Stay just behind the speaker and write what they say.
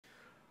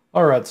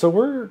All right, so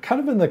we're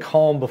kind of in the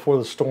calm before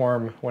the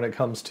storm when it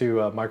comes to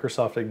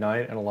Microsoft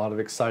Ignite and a lot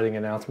of exciting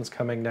announcements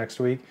coming next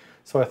week.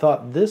 So I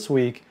thought this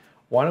week,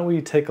 why don't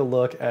we take a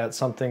look at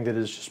something that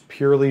is just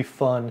purely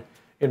fun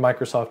in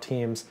Microsoft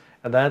Teams,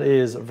 and that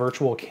is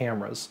virtual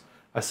cameras.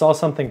 I saw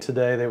something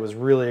today that was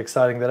really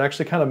exciting that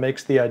actually kind of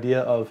makes the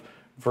idea of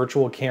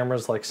virtual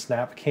cameras like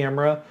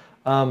SnapCamera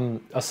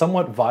a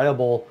somewhat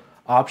viable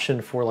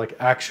option for like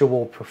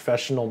actual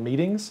professional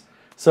meetings.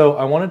 So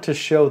I wanted to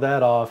show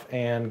that off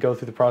and go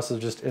through the process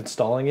of just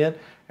installing it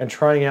and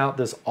trying out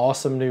this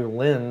awesome new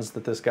lens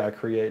that this guy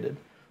created.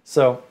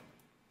 So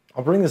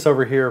I'll bring this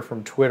over here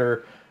from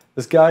Twitter.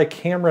 This guy,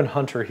 Cameron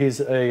Hunter,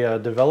 he's a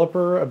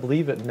developer, I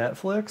believe, at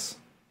Netflix.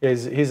 Yeah,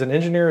 he's an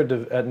engineer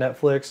at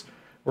Netflix,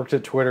 worked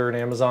at Twitter and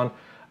Amazon.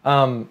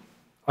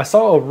 I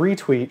saw a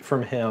retweet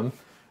from him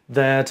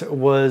that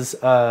was,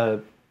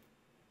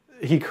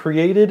 he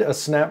created a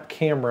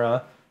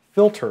SnapCamera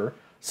filter.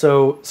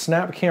 So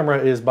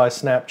SnapCamera is by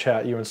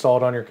Snapchat. You install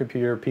it on your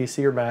computer,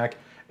 PC or Mac,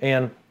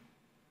 and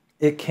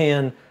it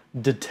can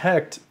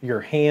detect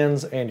your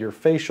hands and your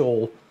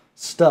facial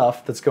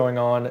stuff that's going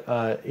on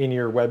in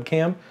your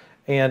webcam,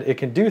 and it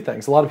can do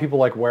things. A lot of people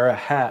like wear a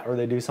hat or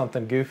they do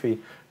something goofy.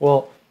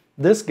 Well,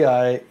 this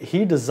guy,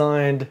 he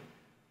designed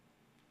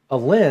a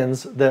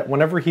lens that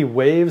whenever he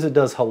waves, it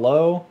does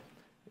hello,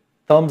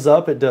 thumbs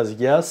up, it does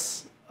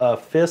yes,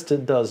 fist,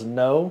 it does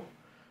no.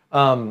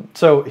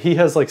 So he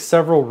has like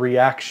several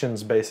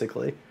reactions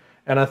basically.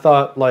 And I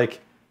thought like,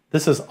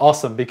 this is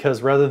awesome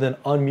because rather than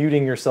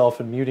unmuting yourself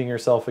and muting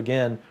yourself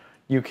again,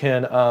 you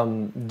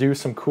can do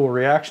some cool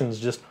reactions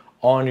just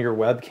on your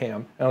webcam.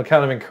 And it'll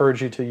kind of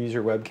encourage you to use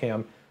your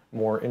webcam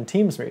more in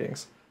Teams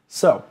meetings.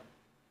 So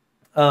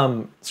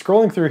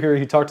scrolling through here,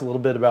 he talked a little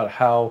bit about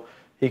how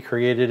he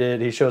created it.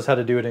 He shows how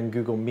to do it in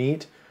Google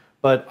Meet,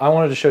 but I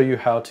wanted to show you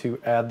how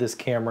to add this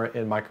camera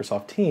in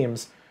Microsoft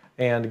Teams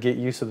and get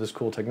use of this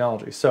cool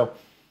technology. So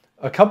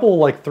a couple,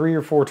 like 3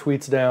 or 4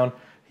 tweets down,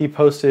 he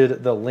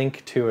posted the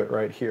link to it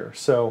right here.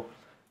 So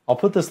I'll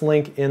put this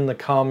link in the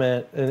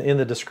comment, in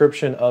the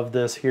description of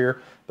this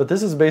here, but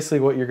this is basically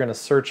what you're gonna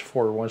search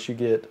for once you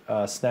get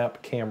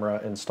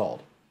SnapCamera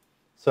installed.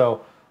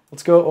 So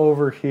let's go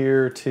over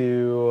here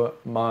to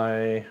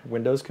my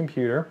Windows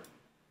computer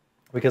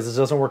because this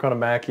doesn't work on a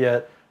Mac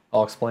yet.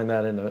 I'll explain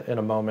that in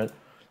a moment.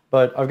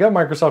 But I've got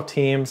Microsoft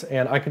Teams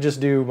and I could just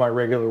do my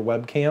regular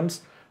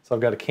webcams. So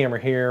I've got a camera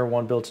here,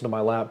 one built into my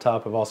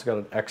laptop. I've also got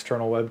an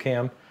external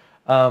webcam.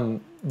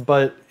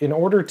 But in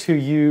order to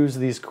use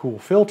these cool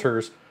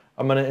filters,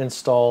 I'm going to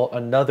install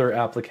another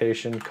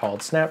application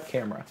called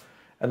SnapCamera.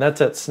 And that's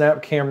at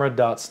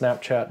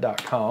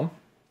snapcamera.snapchat.com.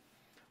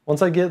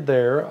 Once I get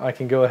there, I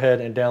can go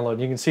ahead and download.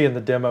 You can see in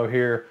the demo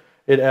here,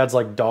 it adds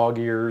like dog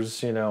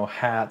ears, you know,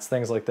 hats,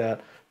 things like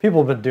that.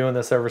 People have been doing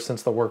this ever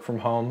since the work from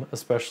home,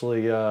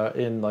 especially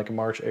in like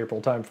March,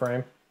 April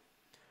timeframe.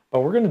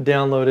 But we're going to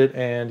download it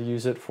and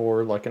use it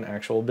for like an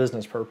actual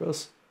business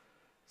purpose.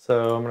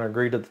 So I'm going to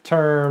agree to the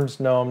terms.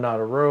 No, I'm not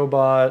a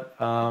robot.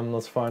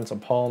 Let's find some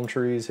palm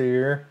trees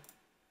here.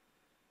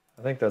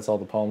 I think that's all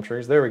the palm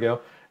trees. There we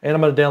go. And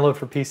I'm going to download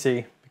for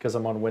PC because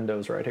I'm on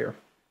Windows right here.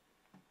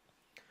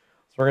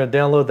 So we're going to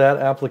download that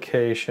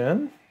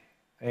application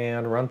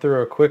and run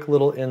through a quick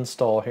little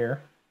install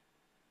here.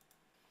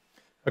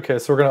 Okay,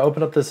 so we're going to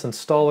open up this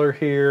installer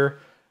here.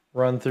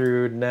 Run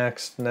through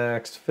next,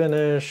 next,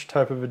 finish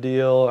type of a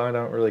deal. I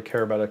don't really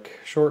care about a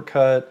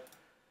shortcut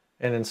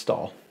and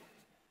install.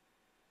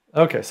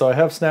 Okay, so I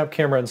have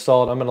SnapCamera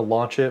installed. I'm going to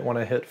launch it when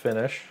I hit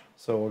finish.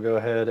 So we'll go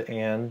ahead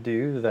and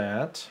do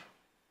that.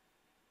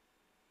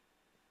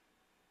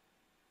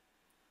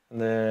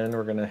 And then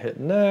we're going to hit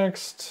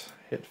next,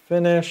 hit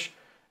finish.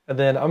 And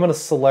then I'm going to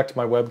select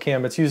my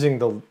webcam. It's using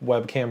the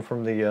webcam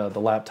from the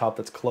laptop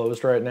that's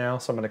closed right now.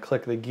 So I'm going to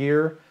click the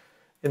gear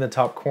in the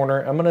top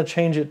corner. I'm going to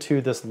change it to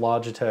this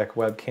Logitech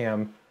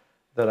webcam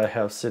that I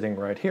have sitting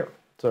right here.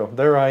 So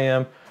there I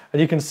am.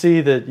 And you can see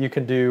that you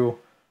can do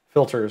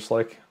filters,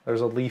 like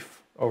there's a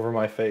leaf over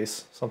my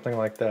face, something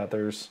like that.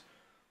 This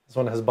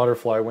one has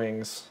butterfly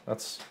wings.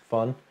 That's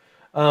fun.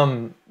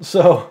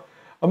 So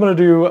I'm going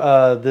to do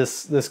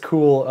this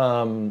cool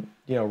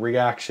you know,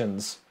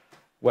 reactions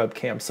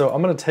webcam. So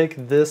I'm going to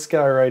take this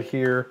guy right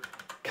here,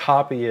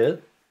 copy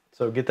it.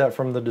 So get that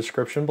from the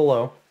description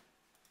below.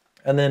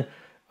 And then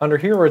under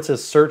here where it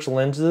says search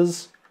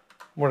lenses,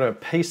 we're going to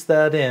paste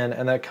that in,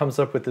 and that comes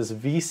up with this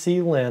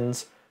VC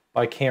lens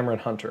by Cameron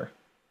Hunter.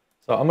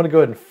 So I'm going to go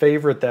ahead and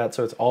favorite that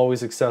so it's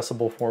always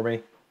accessible for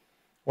me.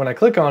 When I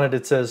click on it,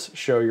 it says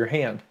show your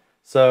hand.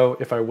 So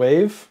if I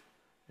wave,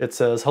 it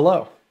says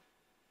hello.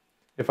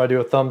 If I do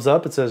a thumbs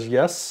up, it says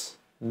yes,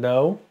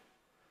 no,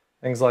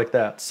 things like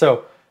that.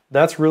 So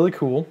that's really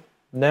cool.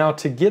 Now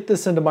to get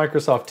this into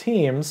Microsoft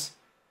Teams,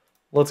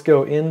 let's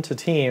go into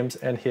Teams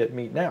and hit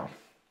Meet Now.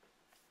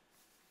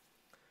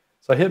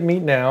 So I hit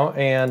Meet Now,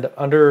 and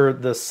under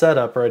the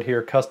setup right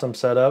here, custom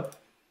setup,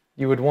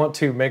 you would want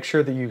to make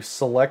sure that you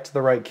select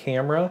the right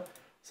camera.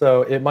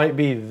 So it might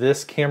be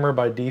this camera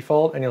by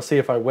default, and you'll see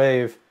if I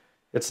wave,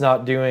 it's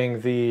not doing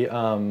the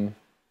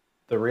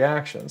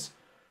reactions.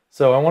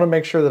 So I want to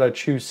make sure that I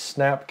choose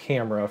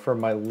SnapCamera from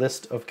my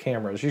list of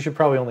cameras. You should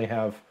probably only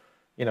have,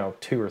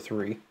 2 or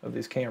 3 of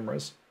these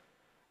cameras.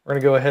 We're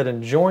going to go ahead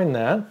and join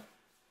that.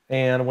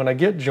 And when I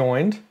get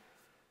joined,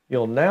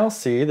 you'll now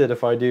see that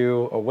if I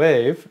do a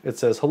wave, it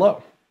says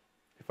hello.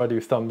 If I do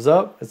thumbs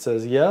up, it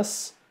says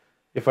yes.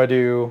 If I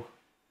do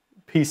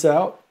peace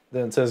out,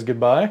 then it says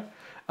goodbye.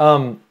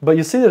 But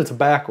you see that it's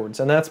backwards,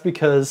 and that's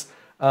because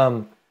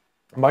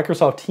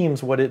Microsoft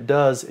Teams, what it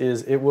does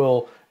is it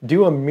will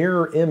do a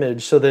mirror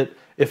image so that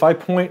if I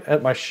point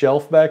at my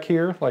shelf back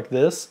here like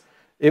this,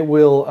 it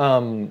will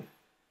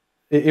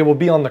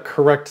be on the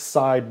correct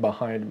side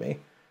behind me.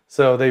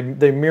 So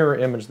they mirror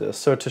image this.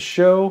 So to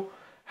show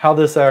how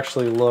this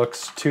actually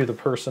looks to the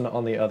person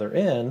on the other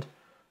end,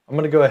 I'm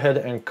going to go ahead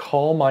and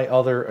call my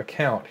other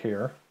account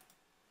here,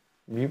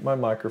 mute my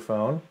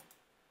microphone,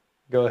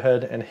 go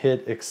ahead and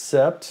hit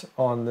accept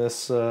on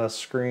this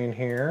screen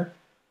here,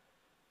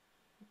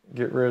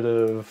 get rid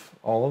of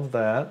all of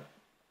that.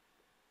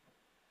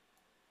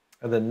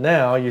 And then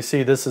now you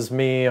see this is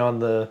me on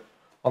the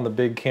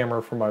big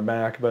camera for my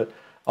Mac, but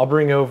I'll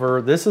bring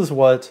over, this is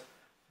what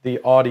the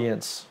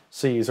audience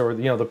sees, or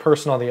the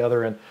person on the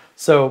other end.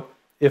 So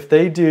if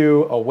they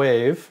do a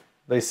wave,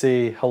 they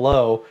see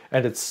hello,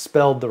 and it's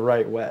spelled the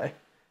right way.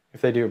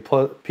 If they do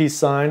a peace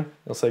sign,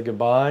 they'll say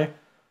goodbye.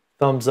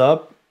 Thumbs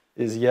up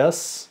is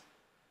yes.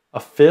 A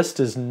fist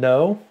is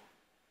no.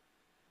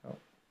 Oh,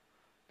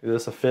 do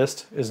this, a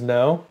fist is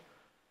no.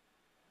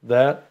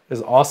 That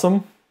is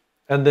awesome.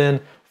 And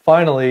then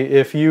finally,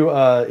 if you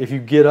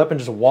get up and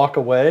just walk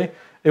away,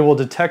 it will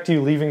detect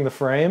you leaving the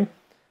frame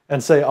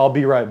and say, I'll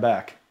be right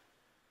back.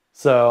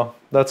 So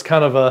that's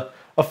kind of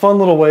a fun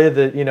little way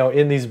that,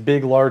 in these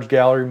big, large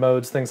gallery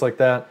modes, things like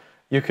that,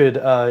 you could,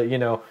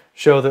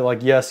 show that,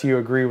 like, yes, you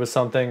agree with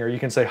something, or you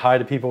can say hi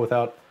to people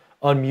without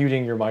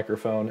unmuting your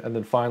microphone, and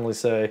then finally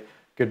say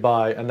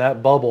goodbye, and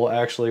that bubble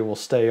actually will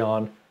stay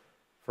on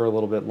for a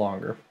little bit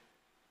longer.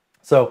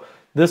 So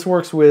this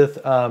works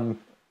with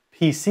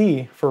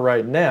PC for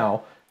right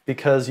now,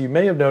 because you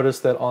may have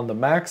noticed that on the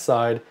Mac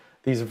side,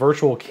 these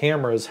virtual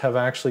cameras have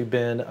actually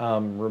been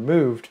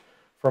removed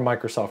from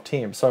Microsoft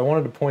Teams. So I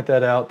wanted to point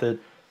that out, that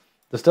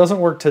this doesn't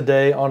work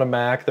today on a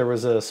Mac. There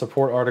was a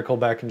support article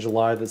back in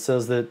July that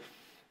says that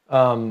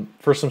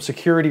for some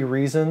security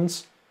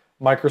reasons,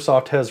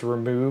 Microsoft has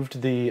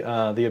removed the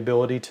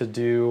ability to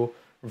do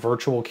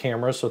virtual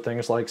cameras, so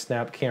things like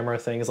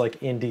SnapCamera, things like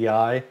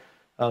NDI,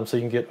 so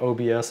you can get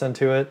OBS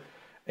into it.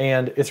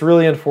 And it's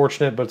really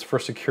unfortunate, but it's for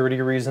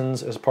security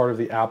reasons as part of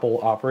the Apple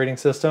operating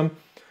system.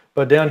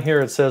 But down here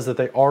it says that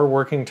they are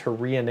working to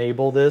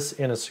re-enable this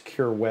in a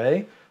secure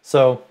way.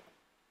 So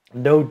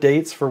no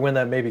dates for when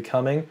that may be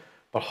coming,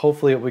 but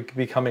hopefully it will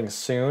be coming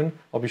soon.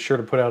 I'll be sure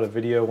to put out a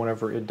video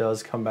whenever it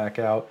does come back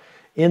out.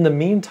 In the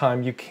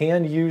meantime, you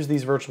can use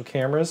these virtual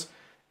cameras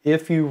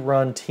if you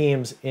run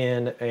Teams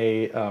in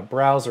a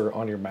browser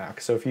on your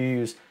Mac. So if you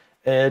use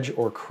Edge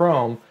or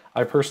Chrome,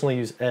 I personally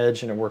use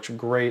Edge and it works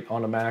great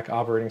on a Mac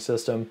operating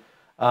system.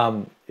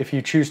 If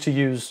you choose to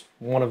use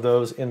one of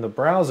those in the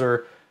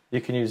browser,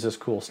 you can use this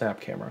cool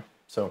SnapCamera.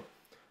 So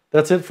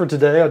that's it for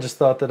today. I just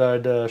thought that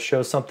I'd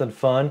show something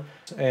fun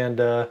and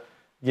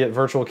get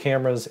virtual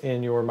cameras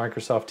in your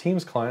Microsoft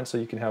Teams client so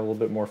you can have a little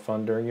bit more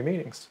fun during your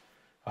meetings.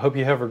 I hope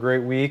you have a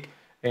great week,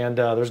 and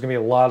there's going to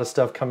be a lot of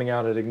stuff coming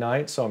out at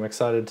Ignite, so I'm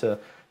excited to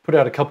put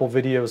out a couple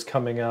videos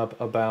coming up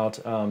about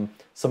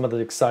some of the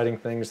exciting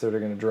things that are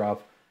going to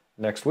drop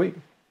next week.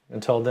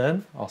 Until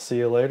then, I'll see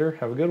you later.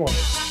 Have a good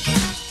one.